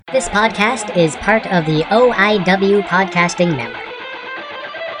This podcast is part of the OIW Podcasting Network.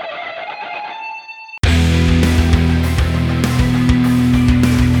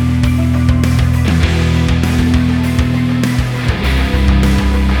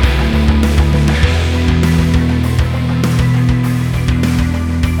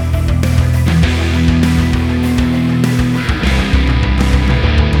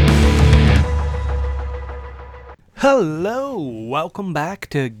 Hello, welcome back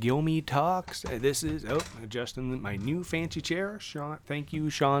to Gilmy Talks. This is adjusting my new fancy chair. Thank you,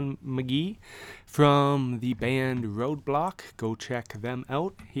 Sean McGee from the band Roadblock. Go check them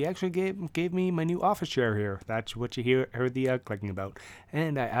out. He actually gave me my new office chair here. That's what you heard the clicking about,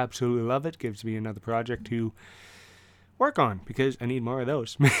 and I absolutely love it. Gives me another project to work on because I need more of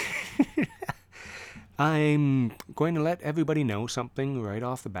those. I'm going to let everybody know something right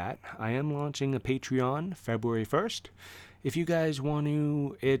off the bat. I am launching a Patreon February 1st. If you guys want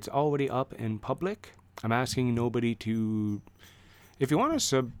to, it's already up in public. I'm asking nobody to, if you want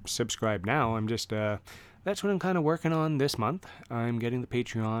to subscribe now, I'm just, that's what I'm kind of working on this month. I'm getting the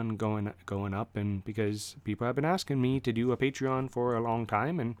Patreon going up, and because people have been asking me to do a Patreon for a long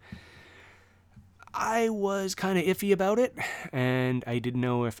time, and I was kind of iffy about it, and I didn't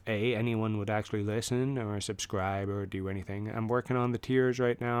know if anyone would actually listen or subscribe or do anything. I'm working on the tiers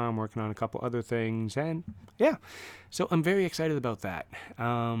right now. I'm working on a couple other things, and yeah, so I'm very excited about that.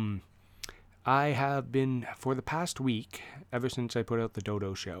 I have been, for the past week, ever since I put out the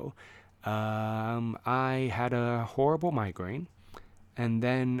Dodo Show, I had a horrible migraine, and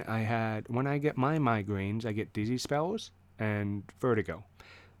then when I get my migraines, I get dizzy spells and vertigo.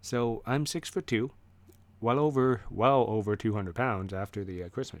 So I'm 6'2", well over 200 pounds after the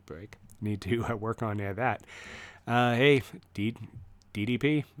Christmas break. Need to work on that. Hey,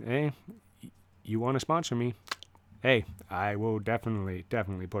 DDP, hey, you want to sponsor me? Hey, I will definitely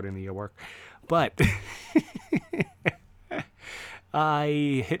put in the work. But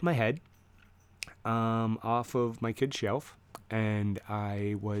I hit my head off of my kid's shelf, and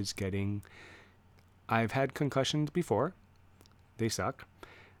I've had concussions before. They suck.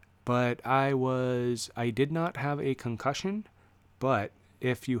 But I did not have a concussion, but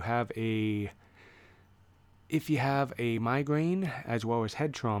if you have a migraine as well as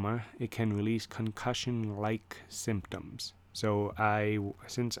head trauma, it can release concussion-like symptoms. So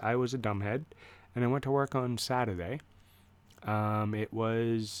since I was a dumbhead, and I went to work on Saturday, it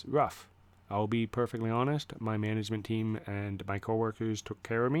was rough. I'll be perfectly honest. My management team and my coworkers took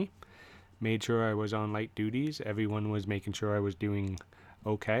care of me, made sure I was on light duties. Everyone was making sure I was doing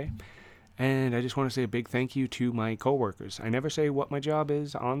okay. And I just want to say a big thank you to my coworkers. I never say what my job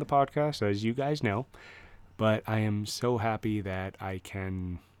is on the podcast, as you guys know, but I am so happy that I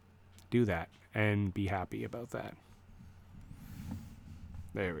can do that and be happy about that.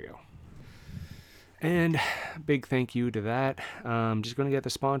 There we go. And big thank you to that. Just going to get the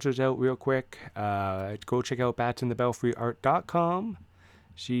sponsors out real quick. Go check out batsinthebelfryart.com.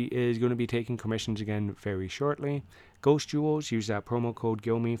 She is going to be taking commissions again very shortly. Ghost Jewels, use that promo code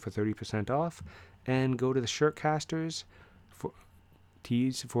GILMY for 30% off. And go to the Shirtcasters for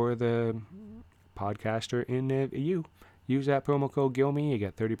tees for the podcaster in you. Use that promo code GILMY. You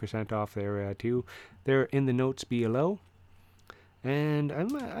get 30% off there too. They're in the notes below. And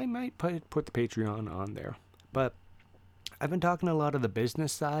I might put the Patreon on there. But I've been talking a lot of the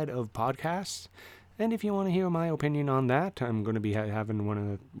business side of podcasts. And if you want to hear my opinion on that, I'm going to be having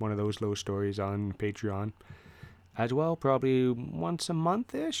one of those low stories on Patreon as well, probably once a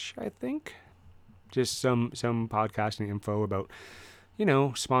month-ish, I think. Just some podcasting info about,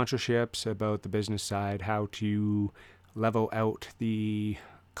 sponsorships, about the business side, how to level out the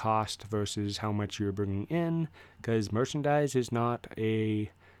cost versus how much you're bringing in, because merchandise is not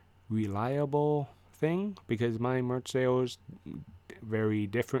a reliable thing, because my merch sales vary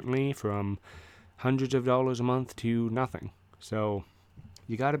differently from hundreds of dollars a month to nothing. So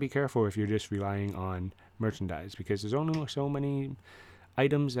you got to be careful if you're just relying on merchandise, because there's only so many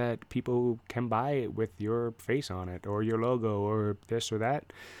items that people can buy with your face on it or your logo or this or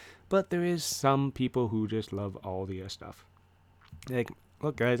that. But there is some people who just love all the stuff. Like,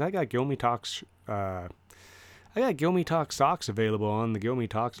 look guys, I got Gilmy Talks socks available on the Gilmy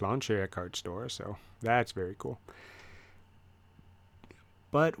Talks lawn chair cart store, so that's very cool.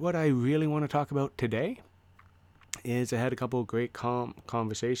 But what I really want to talk about today is I had a couple of great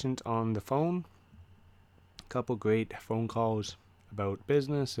conversations on the phone, a couple great phone calls about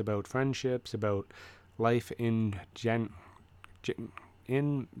business, about friendships, about life in general.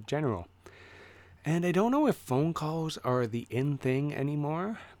 And I don't know if phone calls are the in thing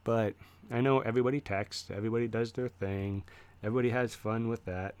anymore, but I know everybody texts, everybody does their thing, Everybody has fun with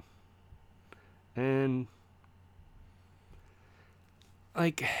that. And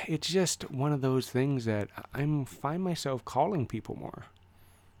like, it's just one of those things that I find myself calling people more.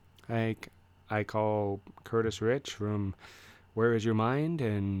 Like, I call Curtis Rich from Where Is Your Mind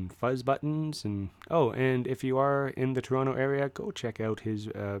and Fuzz Buttons, and and if you are in the Toronto area, go check out his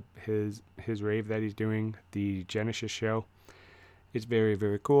rave that he's doing, the Genesis show. It's very,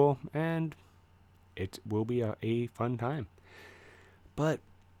 very cool, and it will be a fun time. But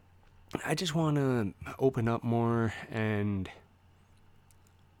I just want to open up more, and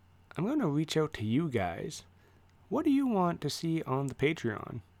I'm going to reach out to you guys. What do you want to see on the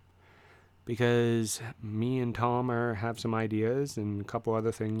Patreon? Because me and Tom have some ideas and a couple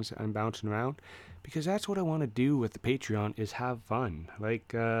other things I'm bouncing around. Because that's what I want to do with the Patreon, is have fun.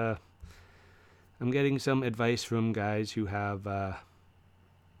 Like, I'm getting some advice from guys who have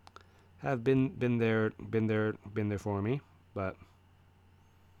been there for me, but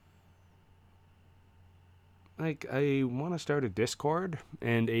like, I want to start a Discord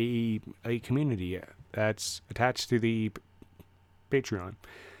and a community that's attached to the Patreon.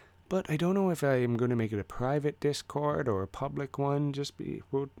 But I don't know if I am going to make it a private Discord or a public one. Just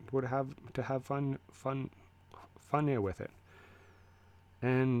would have to have fun here with it.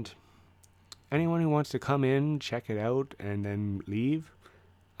 And anyone who wants to come in, check it out, and then leave,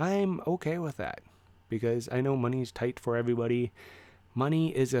 I'm okay with that, because I know money's tight for everybody.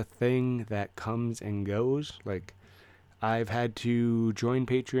 Money is a thing that comes and goes. Like, I've had to join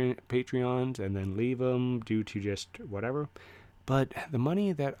Patreons and then leave them due to just whatever. But the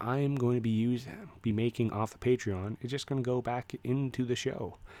money that I'm going to be making off the Patreon is just going to go back into the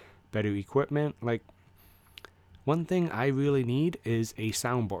show. Better equipment. Like, one thing I really need is a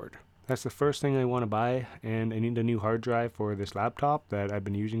soundboard. That's the first thing I want to buy, and I need a new hard drive for this laptop that I've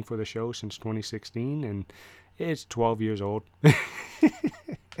been using for the show since 2016, and it's 12 years old.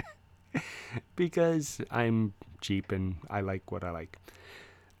 Because I'm cheap and I like what I like.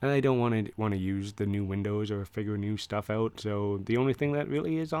 And I don't want to use the new Windows or figure new stuff out. So the only thing that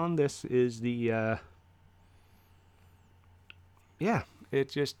really is on this is the it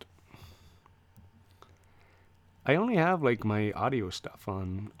just, I only have like my audio stuff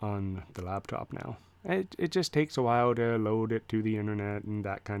on the laptop now. It just takes a while to load it to the internet and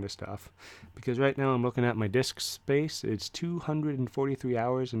that kind of stuff. Because right now I'm looking at my disk space. It's 243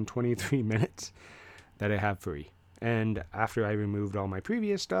 hours and 23 minutes that I have free. And after I removed all my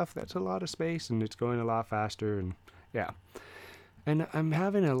previous stuff, that's a lot of space, and it's going a lot faster, and yeah. And I'm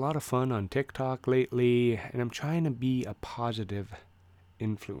having a lot of fun on TikTok lately, and I'm trying to be a positive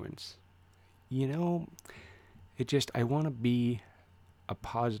influence. You know, I want to be a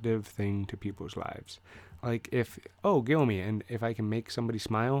positive thing to people's lives. Like, Gilmy, and if I can make somebody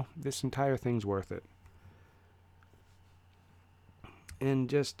smile, this entire thing's worth it. And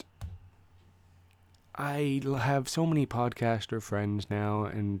just, I have so many podcaster friends now,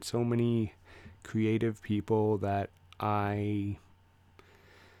 and so many creative people that I'm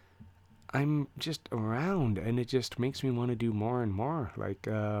just around, and it just makes me want to do more and more. Like,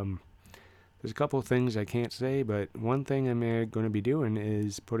 there's a couple of things I can't say, but one thing I'm going to be doing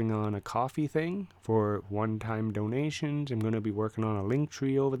is putting on a coffee thing for one-time donations. I'm going to be working on a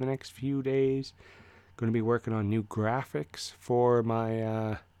Linktree over the next few days. Going to be working on new graphics for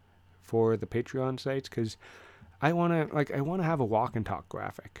my for the Patreon sites, because I want to have a walk and talk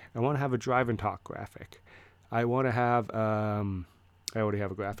graphic. I want to have a drive and talk graphic. I want to have I already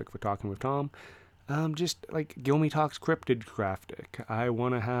have a graphic for Talking with Tom. Just like Gilmy Talks cryptid graphic. I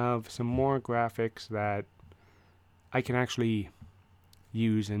want to have some more graphics that I can actually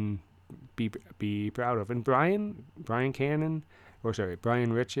use and be proud of. And Brian Ritchie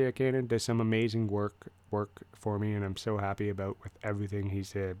Cannon does some amazing work for me, and I'm so happy about with everything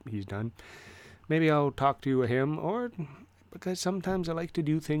he's done. Maybe I'll talk to him, or because sometimes I like to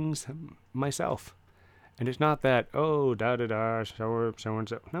do things myself. And it's not that, so and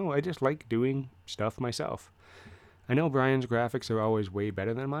so. No, I just like doing stuff myself. I know Brian's graphics are always way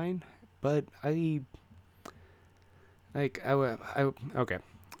better than mine, but okay.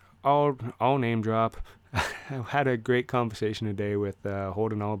 I'll name drop. I had a great conversation today with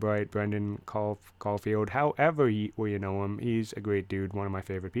Holden Albright, Brendan Caulfield. However you know him, he's a great dude, one of my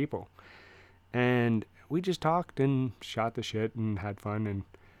favorite people. And we just talked and shot the shit and had fun, and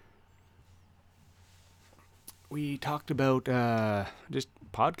we talked about just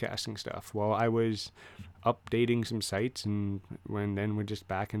podcasting stuff while I was updating some sites, and then we're just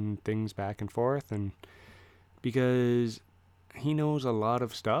backing things back and forth, and because he knows a lot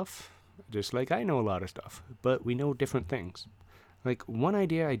of stuff, just like I know a lot of stuff, but we know different things. Like, one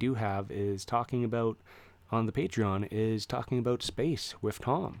idea I do have is talking about on the Patreon is talking about space with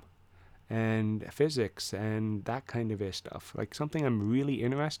Tom and physics and that kind of stuff. Like something I'm really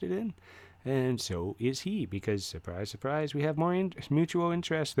interested in. And so is he, because surprise, surprise, we have more mutual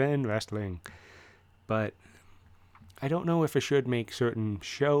interest than wrestling. But I don't know if I should make certain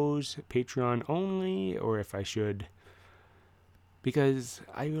shows Patreon only or if I should, because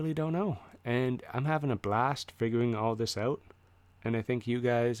I really don't know. And I'm having a blast figuring all this out. And I think you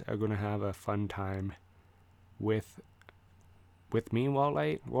guys are going to have a fun time with me while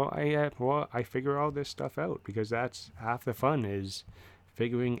I figure all this stuff out, because that's half the fun, is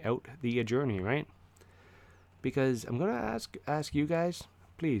figuring out the journey, right? Because I'm going to ask you guys,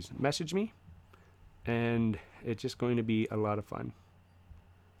 please message me, and it's just going to be a lot of fun.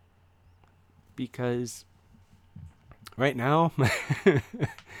 Because right now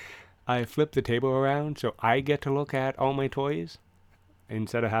I flip the table around so I get to look at all my toys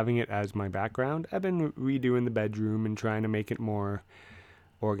instead of having it as my background. I've been redoing the bedroom and trying to make it more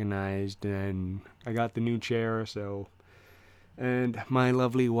organized, and I got the new chair, and my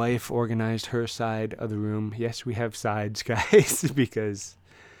lovely wife organized her side of the room. Yes, we have sides, guys, because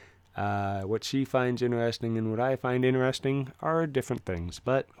what she finds interesting and what I find interesting are different things,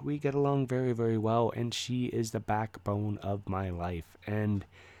 but we get along very, very well, and she is the backbone of my life, and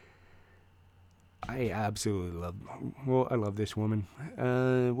I absolutely I love this woman.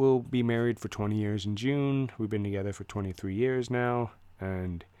 We'll be married for 20 years in June. We've been together for 23 years now,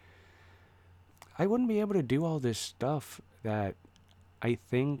 and I wouldn't be able to do all this stuff that I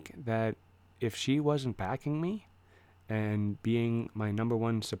think that if she wasn't backing me and being my number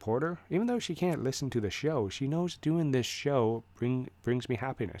one supporter, even though she can't listen to the show, she knows doing this show brings me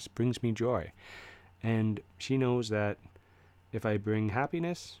happiness, brings me joy. And she knows that if I bring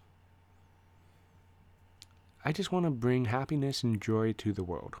happiness, I just want to bring happiness and joy to the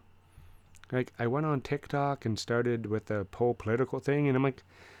world. Like, I went on TikTok and started with the whole political thing, and I'm like,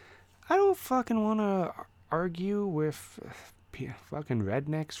 I don't fucking want to argue with fucking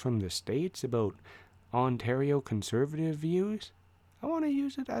rednecks from the States about Ontario conservative views. I want to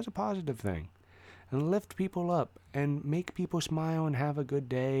use it as a positive thing and lift people up and make people smile and have a good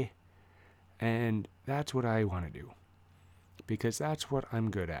day. And that's what I want to do, because that's what I'm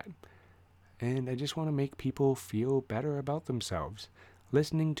good at. And I just want to make people feel better about themselves,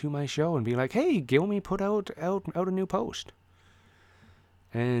 listening to my show and be like, hey, Gilmy put out a new post.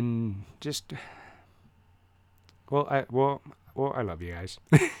 And just, I love you guys.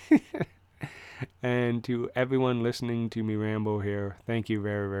 And to everyone listening to me ramble here, thank you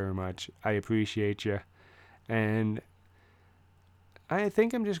very, very much. I appreciate you. And I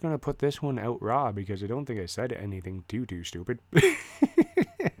think I'm just going to put this one out raw, because I don't think I said anything too stupid.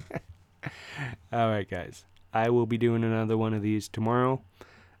 Alright, guys. I will be doing another one of these tomorrow.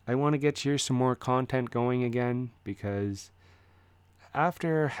 I want to get here some more content going again, because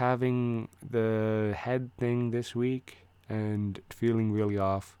after having the head thing this week and feeling really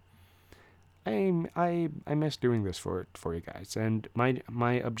off, I miss doing this for you guys. And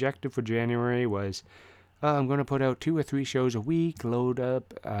my objective for January was I'm going to put out 2 or 3 shows a week, load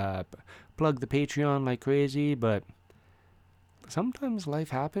up, plug the Patreon like crazy, but sometimes life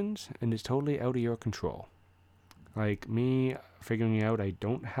happens and it's totally out of your control. Like me figuring out I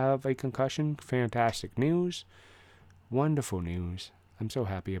don't have a concussion, fantastic news, wonderful news. I'm so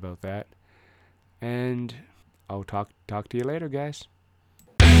happy about that. And I'll talk to you later, guys.